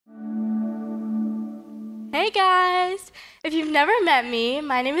Hey guys! If you've never met me,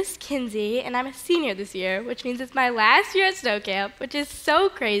 my name is Kinsey, and I'm a senior this year, which means it's my last year at Snow Camp, which is so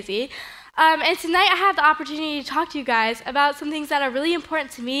crazy. And tonight I have the opportunity to talk to you guys about some things that are really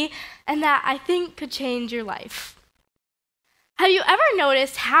important to me and that I think could change your life. Have you ever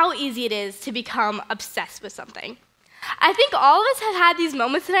noticed how easy it is to become obsessed with something? I think all of us have had these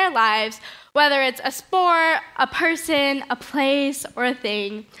moments in our lives, whether it's a sport, a person, a place, or a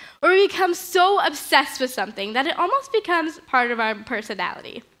thing, where we become so obsessed with something that it almost becomes part of our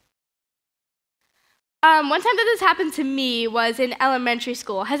personality. One time that this happened to me was in elementary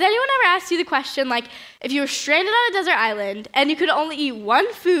school. Has anyone ever asked you the question, like, if you were stranded on a desert island and you could only eat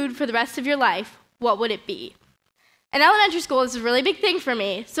one food for the rest of your life, what would it be? In elementary school, this was a really big thing for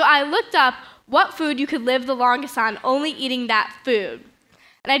me, so I looked up what food you could live the longest on, only eating that food.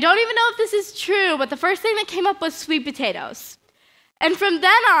 And I don't even know if this is true, but the first thing that came up was sweet potatoes. And from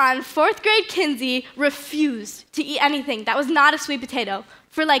then on, 4th grade Kinsey refused to eat anything that was not a sweet potato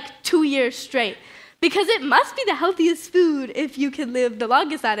for like 2 years straight, because it must be the healthiest food if you can live the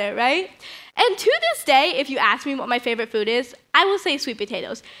longest on it, right? And to this day, if you ask me what my favorite food is, I will say sweet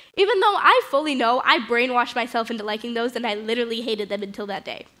potatoes, even though I fully know I brainwashed myself into liking those and I literally hated them until that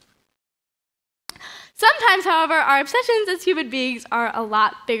day. Sometimes, however, our obsessions as human beings are a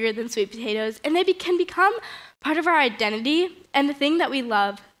lot bigger than sweet potatoes, and they can become part of our identity and the thing that we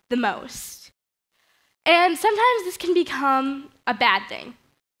love the most. And sometimes this can become a bad thing,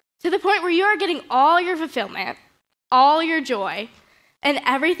 to the point where you are getting all your fulfillment, all your joy, and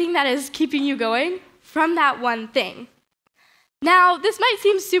everything that is keeping you going from that one thing. Now, this might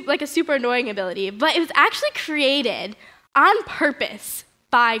seem like a super annoying ability, but it was actually created on purpose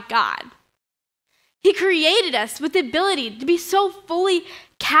by God. He created us with the ability to be so fully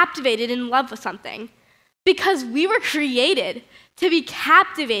captivated in love with something because we were created to be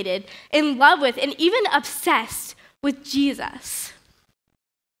captivated, in love with, and even obsessed with Jesus.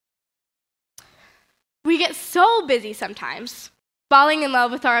 We get so busy sometimes, falling in love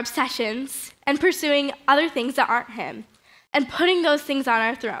with our obsessions and pursuing other things that aren't Him and putting those things on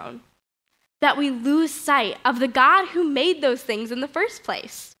our throne, that we lose sight of the God who made those things in the first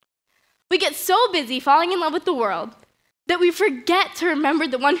place. We get so busy falling in love with the world that we forget to remember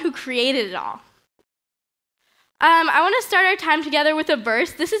the one who created it all. I want to start our time together with a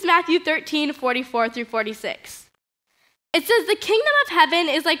verse. This is Matthew 13:44 through 46. It says, "The kingdom of heaven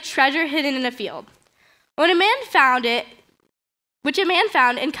is like treasure hidden in a field, which a man found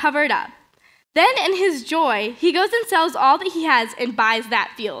and covered up. Then in his joy, he goes and sells all that he has and buys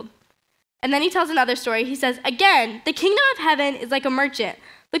that field." And then he tells another story. He says, "Again, the kingdom of heaven is like a merchant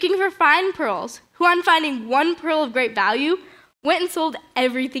looking for fine pearls, who on finding one pearl of great value, went and sold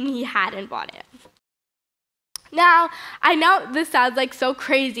everything he had and bought it." Now, I know this sounds like so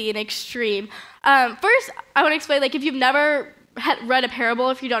crazy and extreme. First, I want to explain, if you've never read a parable,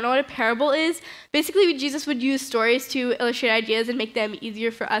 if you don't know what a parable is, basically Jesus would use stories to illustrate ideas and make them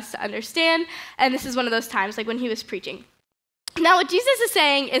easier for us to understand, and this is one of those times, like when he was preaching. Now, what Jesus is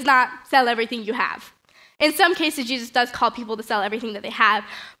saying is not sell everything you have. In some cases, Jesus does call people to sell everything that they have,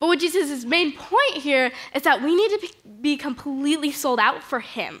 but what Jesus' main point here is that we need to be completely sold out for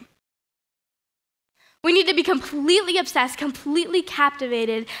Him. We need to be completely obsessed, completely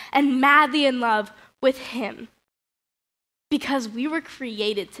captivated, and madly in love with Him, because we were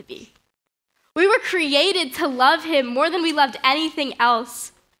created to be. We were created to love Him more than we loved anything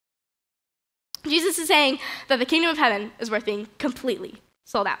else. Jesus is saying that the kingdom of heaven is worth being completely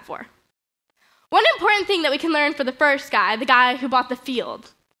sold out for. One important thing that we can learn for the first guy, the guy who bought the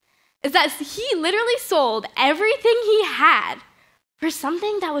field, is that he literally sold everything he had for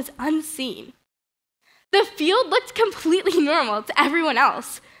something that was unseen. The field looked completely normal to everyone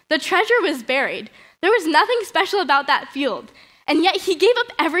else. The treasure was buried. There was nothing special about that field, and yet he gave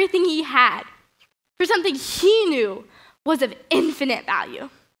up everything he had for something he knew was of infinite value.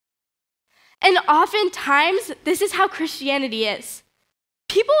 And oftentimes, this is how Christianity is.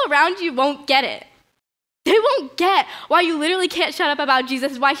 People around you won't get it. They won't get why you literally can't shut up about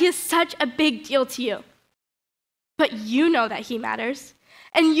Jesus, why He is such a big deal to you. But you know that He matters,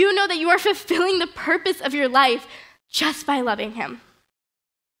 and you know that you are fulfilling the purpose of your life just by loving Him.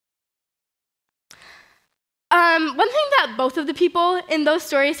 One thing that both of the people in those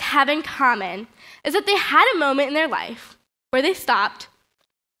stories have in common is that they had a moment in their life where they stopped,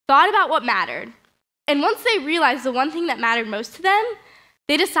 thought about what mattered, and once they realized the one thing that mattered most to them,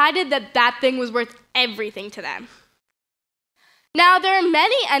 they decided that that thing was worth everything to them. Now, there are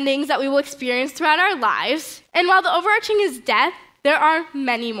many endings that we will experience throughout our lives, and while the overarching is death, there are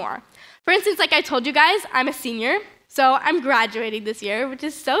many more. For instance, like I told you guys, I'm a senior, so I'm graduating this year, which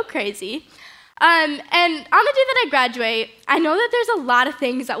is so crazy. And on the day that I graduate, I know that there's a lot of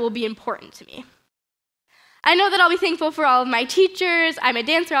things that will be important to me. I know that I'll be thankful for all of my teachers. I'm a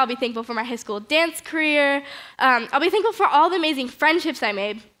dancer. I'll be thankful for my high school dance career. I'll be thankful for all the amazing friendships I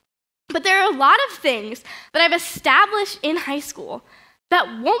made. But there are a lot of things that I've established in high school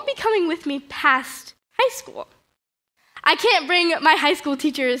that won't be coming with me past high school. I can't bring my high school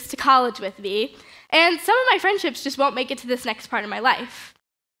teachers to college with me, and some of my friendships just won't make it to this next part of my life.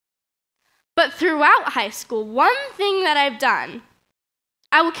 But throughout high school, one thing that I've done,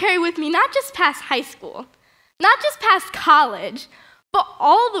 I will carry with me not just past high school, not just past college, but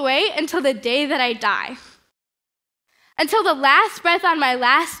all the way until the day that I die. Until the last breath on my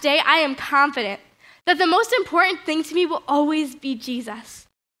last day, I am confident that the most important thing to me will always be Jesus.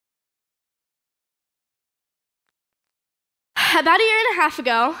 About a year and a half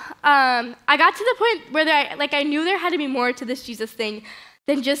ago, I got to the point where I knew there had to be more to this Jesus thing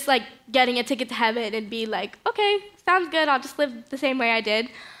than just getting a ticket to heaven and be like, okay, sounds good, I'll just live the same way I did.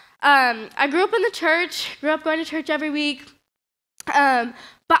 I grew up in the church, grew up going to church every week, but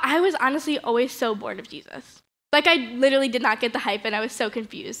I was honestly always so bored of Jesus. I literally did not get the hype, and I was so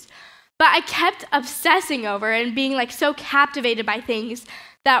confused. But I kept obsessing over and being so captivated by things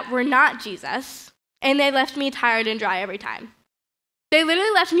that were not Jesus, and they left me tired and dry every time. They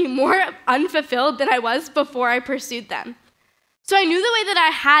literally left me more unfulfilled than I was before I pursued them. So I knew the way that I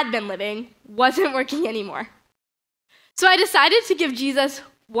had been living wasn't working anymore. So I decided to give Jesus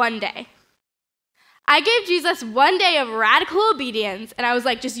one day. I gave Jesus one day of radical obedience, and I was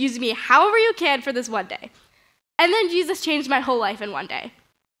just use me however you can for this one day. And then Jesus changed my whole life in one day.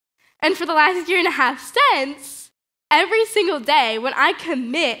 And for the last year and a half since, every single day when I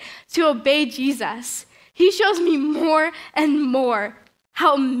commit to obey Jesus, he shows me more and more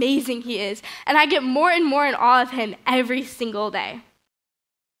how amazing he is. And I get more and more in awe of him every single day.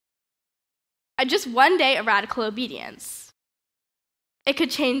 Just one day of radical obedience. It could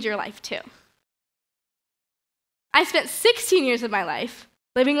change your life too. I spent 16 years of my life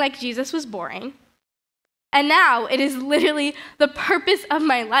living like Jesus was boring. And now it is literally the purpose of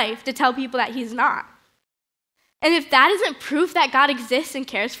my life to tell people that he's not. And if that isn't proof that God exists and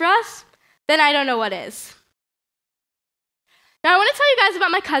cares for us, then I don't know what is. Now I want to tell you guys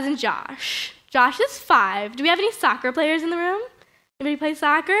about my cousin Josh. Josh is 5. Do we have any soccer players in the room? Anybody play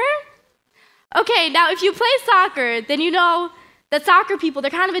soccer? Okay, now if you play soccer, then you know that soccer people, they're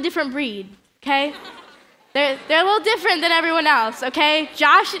kind of a different breed, okay? They're a little different than everyone else, okay?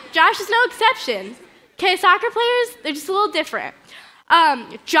 Josh is no exception. Okay, soccer players, they're just a little different.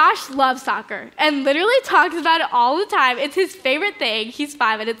 Josh loves soccer and literally talks about it all the time. It's his favorite thing. He's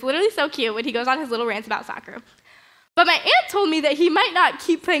 5, and it's literally so cute when he goes on his little rants about soccer. But my aunt told me that he might not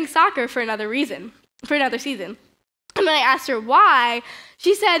keep playing soccer for another season. And when I asked her why,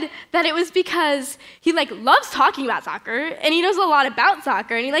 she said that it was because he loves talking about soccer, and he knows a lot about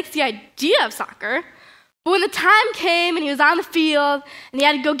soccer, and he likes the idea of soccer. But when the time came and he was on the field and he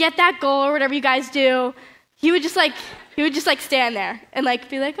had to go get that goal or whatever you guys do, he would just stand there and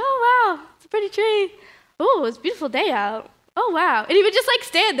be like, oh wow, it's a pretty tree. Oh, it's a beautiful day out. Oh wow. And he would just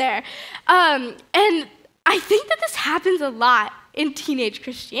stand there. And I think that this happens a lot in teenage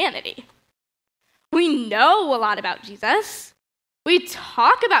Christianity. We know a lot about Jesus. We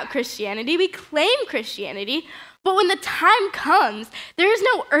talk about Christianity. We claim Christianity. But when the time comes, there is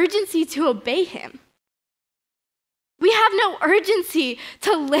no urgency to obey him. We have no urgency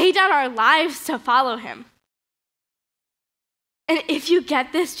to lay down our lives to follow him. And if you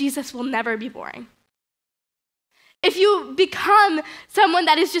get this, Jesus will never be boring. If you become someone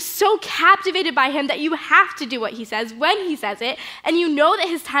that is just so captivated by him that you have to do what he says when he says it, and you know that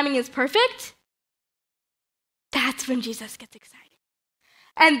his timing is perfect, that's when Jesus gets exciting.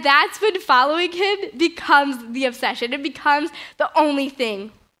 And that's when following him becomes the obsession. It becomes the only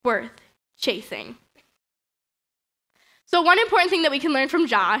thing worth chasing. So one important thing that we can learn from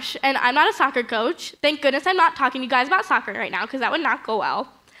Josh, and I'm not a soccer coach. Thank goodness I'm not talking to you guys about soccer right now, because that would not go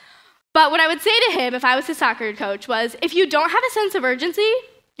well. But what I would say to him if I was his soccer coach was, if you don't have a sense of urgency,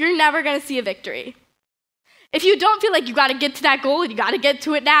 you're never going to see a victory. If you don't feel like you got to get to that goal and you got to get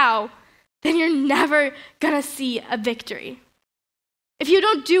to it now, then you're never going to see a victory. If you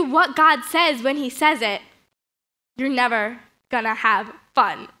don't do what God says when he says it, you're never going to have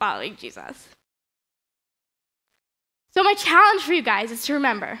fun following Jesus. So my challenge for you guys is to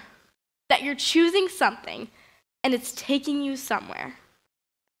remember that you're choosing something and it's taking you somewhere.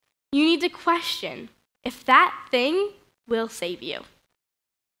 You need to question if that thing will save you.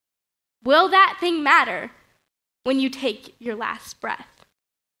 Will that thing matter when you take your last breath?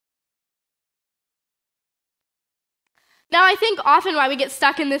 Now, I think often why we get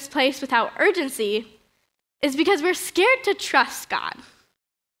stuck in this place without urgency is because we're scared to trust God.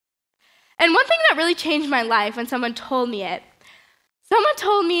 And one thing that really changed my life when someone told me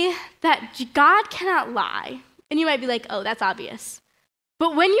that God cannot lie. And you might be like, oh, that's obvious.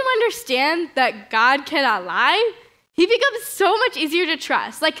 But when you understand that God cannot lie, he becomes so much easier to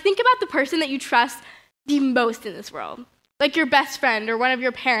trust. Like, think about the person that you trust the most in this world. Like your best friend or one of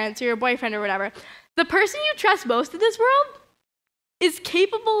your parents or your boyfriend or whatever. The person you trust most in this world is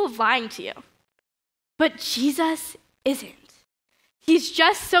capable of lying to you. But Jesus isn't. He's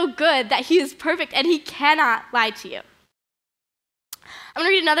just so good that he is perfect and he cannot lie to you. I'm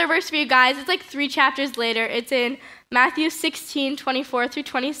going to read another verse for you guys. It's like 3 chapters later. It's in Matthew 16, 24 through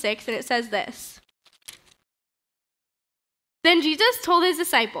 26, and it says this. Then Jesus told his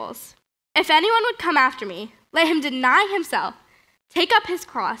disciples, "If anyone would come after me, let him deny himself, take up his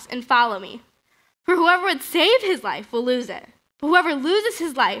cross, and follow me. For whoever would save his life will lose it. But whoever loses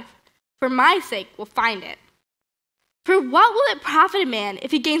his life for my sake will find it. For what will it profit a man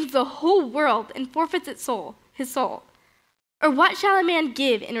if he gains the whole world and forfeits his soul? Or what shall a man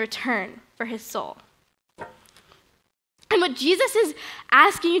give in return for his soul?" And what Jesus is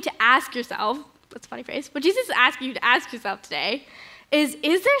asking you to ask yourself, that's a funny phrase, what Jesus is asking you to ask yourself today is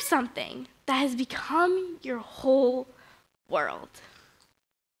there something that has become your whole world?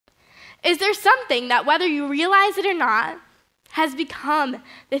 Is there something that, whether you realize it or not, has become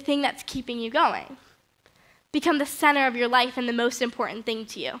the thing that's keeping you going? Become the center of your life and the most important thing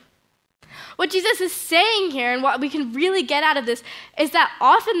to you? What Jesus is saying here, and what we can really get out of this, is that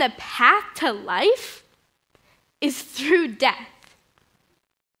often the path to life is through death.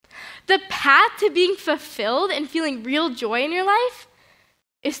 The path to being fulfilled and feeling real joy in your life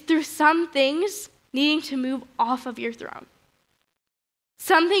is through some things needing to move off of your throne.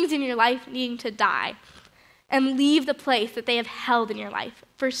 Some things in your life needing to die and leave the place that they have held in your life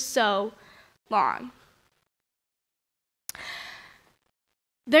for so long.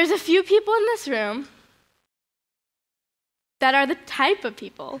 There's a few people in this room that are the type of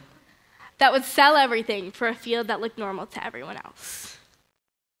people that would sell everything for a field that looked normal to everyone else.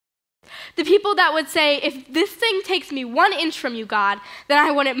 The people that would say, if this thing takes me 1 inch from you, God, then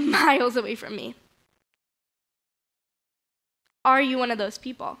I want it miles away from me. Are you one of those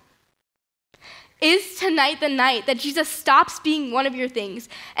people? Is tonight the night that Jesus stops being one of your things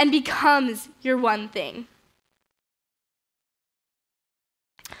and becomes your one thing?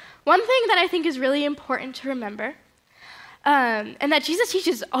 One thing that I think is really important to remember, and that Jesus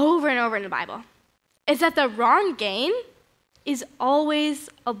teaches over and over in the Bible, is that the wrong gain is always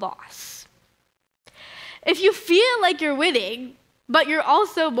a loss. If you feel like you're winning, but you're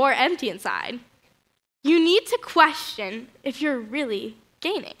also more empty inside, you need to question if you're really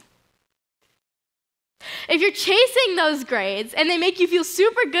gaining. If you're chasing those grades and they make you feel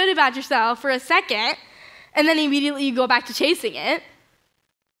super good about yourself for a second, and then immediately you go back to chasing it,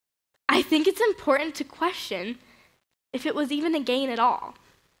 I think it's important to question if it was even a gain at all.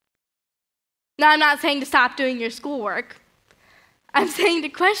 Now, I'm not saying to stop doing your schoolwork. I'm saying to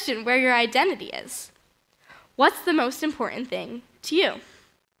question where your identity is. What's the most important thing to you?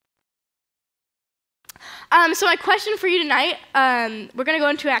 So my question for you tonight, we're going to go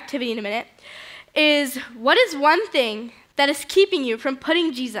into activity in a minute, is what is one thing that is keeping you from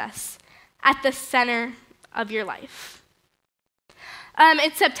putting Jesus at the center of your life?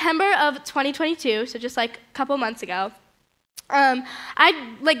 It's September of 2022, so just like a couple months ago.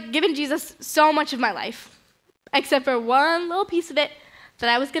 I'd given Jesus so much of my life, except for one little piece of it that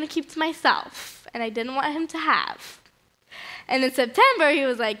I was going to keep to myself, and I didn't want him to have. And in September, he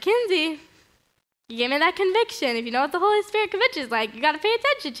was like, Kinsey, you gave me that conviction. If you know what the Holy Spirit conviction is like, you got to pay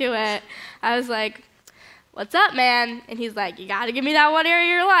attention to it. I was like, what's up, man? And he's like, you got to give me that one area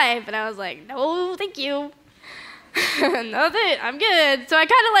of your life. And I was like, no, thank you. No, I'm good. So I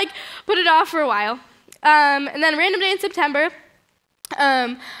kind of put it off for a while. And then a random day in September,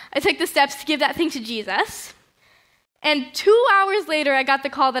 I took the steps to give that thing to Jesus. And 2 hours later, I got the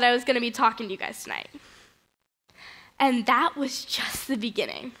call that I was going to be talking to you guys tonight. And that was just the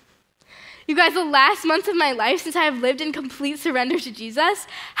beginning. You guys, the last months of my life since I have lived in complete surrender to Jesus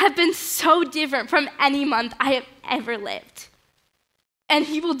have been so different from any month I have ever lived. And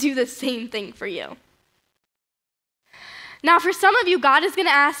he will do the same thing for you. Now, for some of you, God is going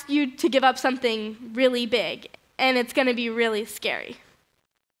to ask you to give up something really big, and it's going to be really scary.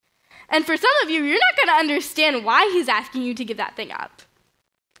 And for some of you, you're not going to understand why he's asking you to give that thing up.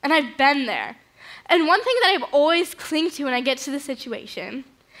 And I've been there. And one thing that I've always clung to when I get to the situation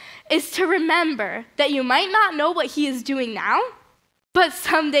is to remember that you might not know what he is doing now, but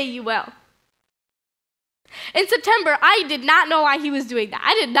someday you will. In September, I did not know why he was doing that.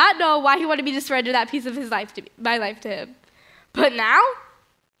 I did not know why he wanted me to surrender that piece of his life to me, my life to him. But now,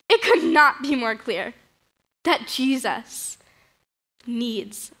 it could not be more clear that Jesus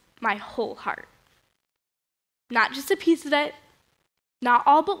needs my whole heart. Not just a piece of it, not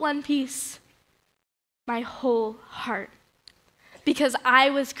all but one piece, my whole heart. Because I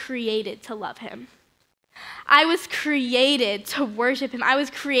was created to love him. I was created to worship him. I was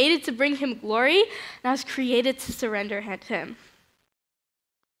created to bring him glory, and I was created to surrender to him.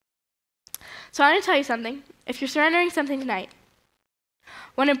 So I want to tell you something. If you're surrendering something tonight,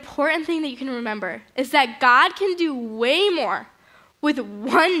 one important thing that you can remember is that God can do way more with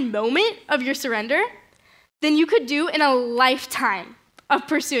one moment of your surrender than you could do in a lifetime of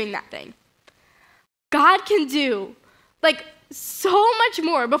pursuing that thing. God can do so much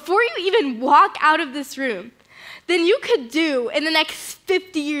more before you even walk out of this room than you could do in the next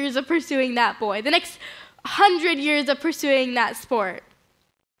 50 years of pursuing that boy, the next 100 years of pursuing that sport.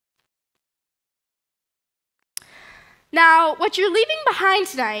 Now, what you're leaving behind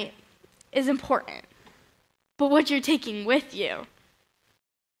tonight is important, but what you're taking with you,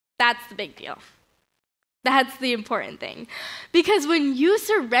 that's the big deal. That's the important thing. Because when you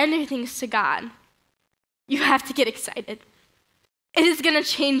surrender things to God, you have to get excited. It is going to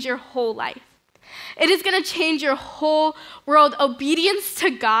change your whole life. It is going to change your whole world. Obedience to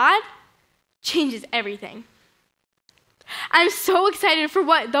God changes everything. I'm so excited for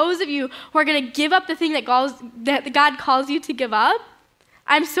what those of you who are going to give up the thing that God calls you to give up.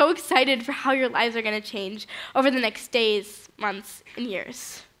 I'm so excited for how your lives are going to change over the next days, months, and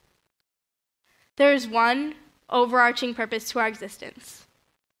years. There is one overarching purpose to our existence,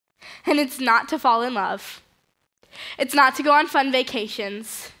 and it's not to fall in love. It's not to go on fun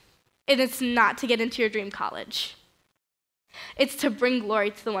vacations, and it's not to get into your dream college. It's to bring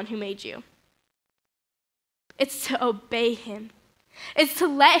glory to the one who made you. It's to obey him. It's to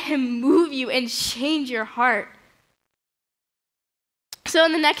let him move you and change your heart. So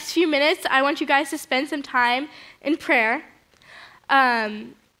in the next few minutes, I want you guys to spend some time in prayer.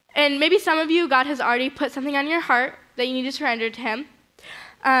 And maybe some of you, God has already put something on your heart that you need to surrender to him.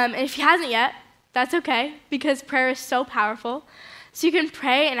 And if he hasn't yet, that's okay, because prayer is so powerful. So you can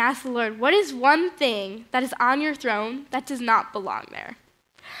pray and ask the Lord, what is one thing that is on your throne that does not belong there?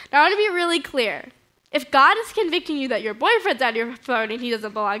 Now, I want to be really clear. If God is convicting you that your boyfriend's on your throne and he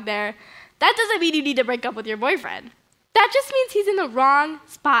doesn't belong there, that doesn't mean you need to break up with your boyfriend. That just means he's in the wrong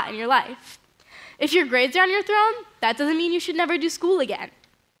spot in your life. If your grades are on your throne, that doesn't mean you should never do school again.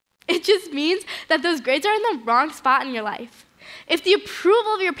 It just means that those grades are in the wrong spot in your life. If the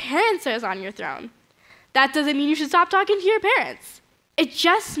approval of your parents is on your throne, that doesn't mean you should stop talking to your parents. It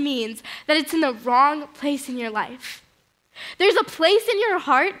just means that it's in the wrong place in your life. There's a place in your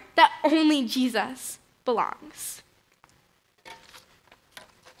heart that only Jesus belongs.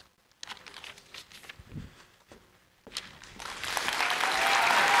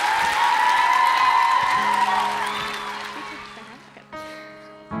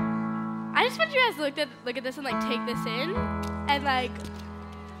 I just want you guys to look at this and take this in and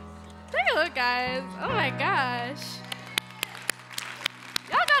take a look, guys. Oh my gosh.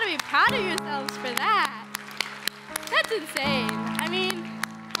 Y'all gotta be proud of yourselves for that. That's insane. I mean,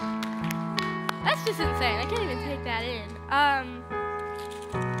 that's just insane. I can't even take that in.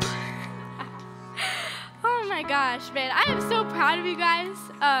 Oh my gosh, man. I am so proud of you guys.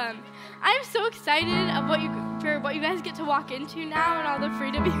 I'm so excited for what you guys get to walk into now and all the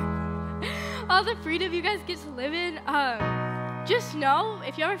freedom you guys get to live in. Just know,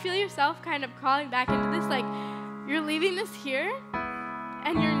 if you ever feel yourself kind of crawling back into this, you're leaving this here,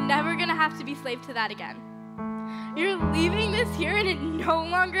 and you're never gonna have to be slave to that again. You're leaving this here, and it no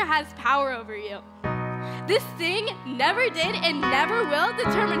longer has power over you. This thing never did and never will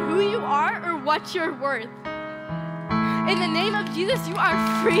determine who you are or what you're worth. In the name of Jesus, you are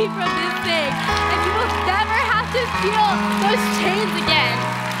free from this thing, and you will never have to feel those chains again.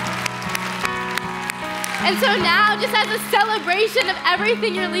 And so now, just as a celebration of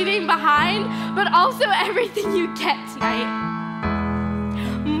everything you're leaving behind, but also everything you get tonight,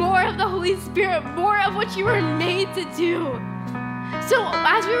 more of the Holy Spirit, more of what you were made to do. So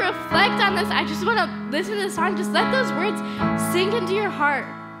as we reflect on this, I just want to listen to the song. Just let those words sink into your heart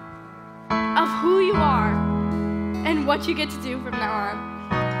of who you are and what you get to do from now on.